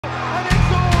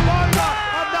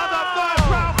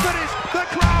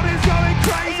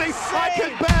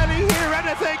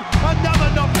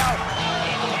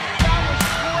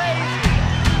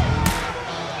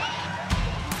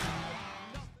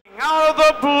out of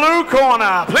the blue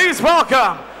corner, please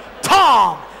welcome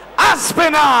Tom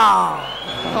Aspinall.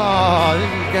 Oh,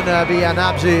 this is going to be an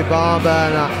absolute barn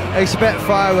burner. Expect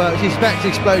fireworks, expect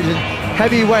explosions.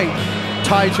 Heavyweight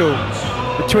title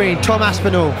between Tom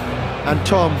Aspinall and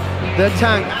Tom the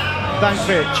Tank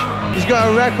Bankovic. He's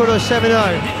got a record of 7-0.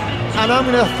 And I'm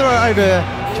going to throw it over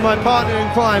to my partner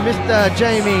in crime, Mr.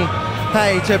 Jamie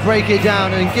Hay, to break it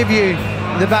down and give you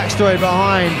the backstory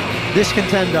behind this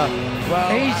contender.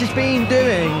 Well, he's just been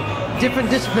doing different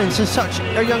disciplines at such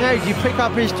a young age. You pick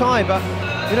up his tie, but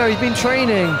you know, he's been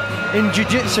training in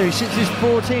jiu-jitsu since he's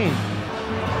 14.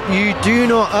 You do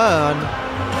not earn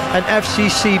an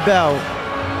FCC belt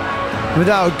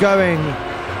without going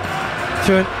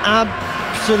to an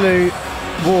absolute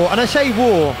war. And I say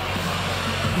war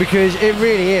because it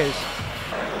really is.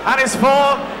 And it's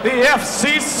for the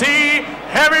FCC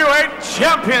Heavyweight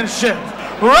Championship,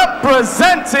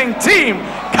 representing Team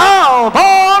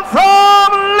Calborn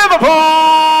from Liverpool,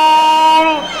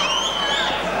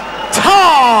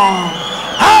 Tom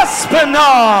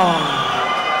Aspinall.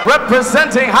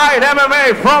 Representing Hyde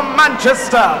MMA from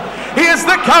Manchester, he is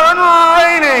the current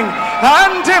reigning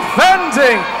and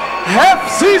defending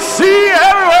FCC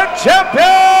Heavyweight Champion,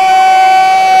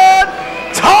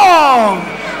 Tom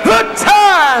the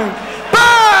Tank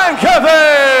Bankovic.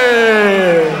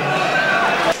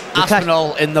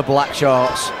 Aspinall in the black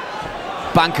shorts,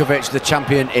 Bankovic the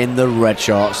champion in the red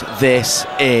shorts. This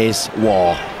is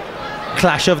war.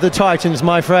 Clash of the Titans,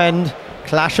 my friend.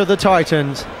 Clash of the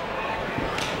Titans.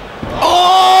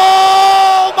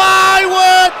 Oh my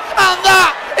word! And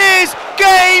that is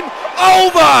game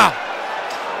over!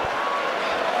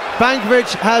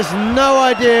 Bankovic has no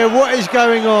idea what is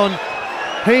going on.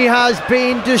 He has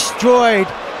been destroyed.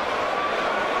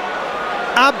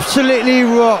 Absolutely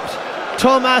rocked.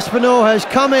 Tom Aspinall has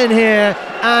come in here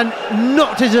and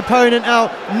knocked his opponent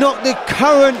out, knocked the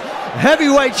current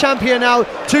heavyweight champion out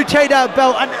to take that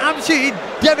belt, an absolutely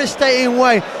devastating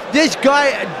way. This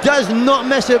guy does not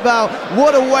mess about.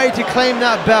 What a way to claim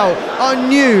that belt. Our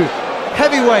new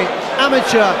heavyweight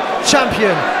amateur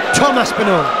champion, Tom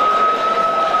Aspinall.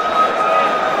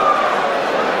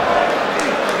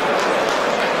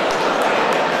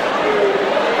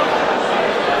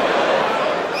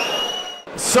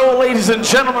 So, ladies and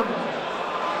gentlemen,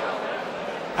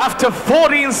 after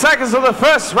 14 seconds of the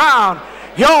first round,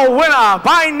 your winner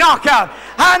by knockout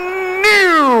and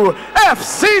new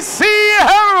FCC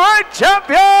Heavyweight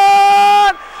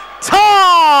Champion,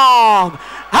 Tom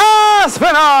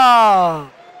Aspinall.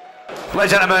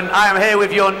 Ladies and gentlemen, I am here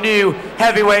with your new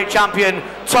heavyweight champion,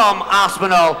 Tom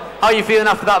Aspinall. How are you feeling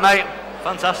after that, mate?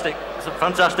 Fantastic.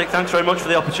 Fantastic. Thanks very much for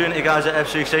the opportunity, guys, at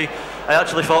FCC. I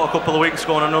actually fought a couple of weeks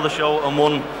ago on another show and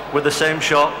won with the same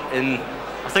shot in,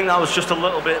 I think that was just a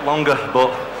little bit longer,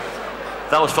 but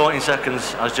that was 14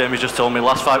 seconds, as Jamie just told me.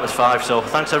 Last fight was 5, so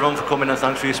thanks everyone for coming and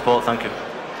thanks for your support. Thank you.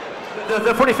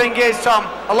 The funny thing is, Tom,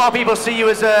 a lot of people see you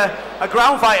as a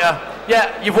ground fighter.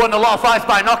 Yeah, you've won a lot of fights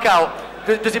by knockout.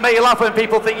 Does it make you laugh when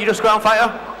people think you're just a ground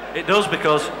fighter? It does,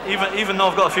 because even though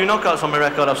I've got a few knockouts on my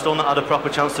record, I've still not had a proper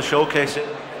chance to showcase it.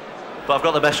 But I've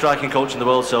got the best striking coach in the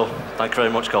world, so thank you very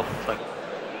much, Cole. Thank you.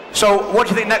 So what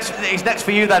do you think is next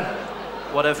for you then?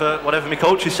 Whatever my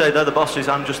coaches say, they're the bosses.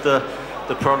 I'm just the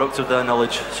product of their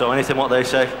knowledge. So anything what they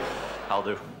say, I'll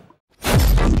do.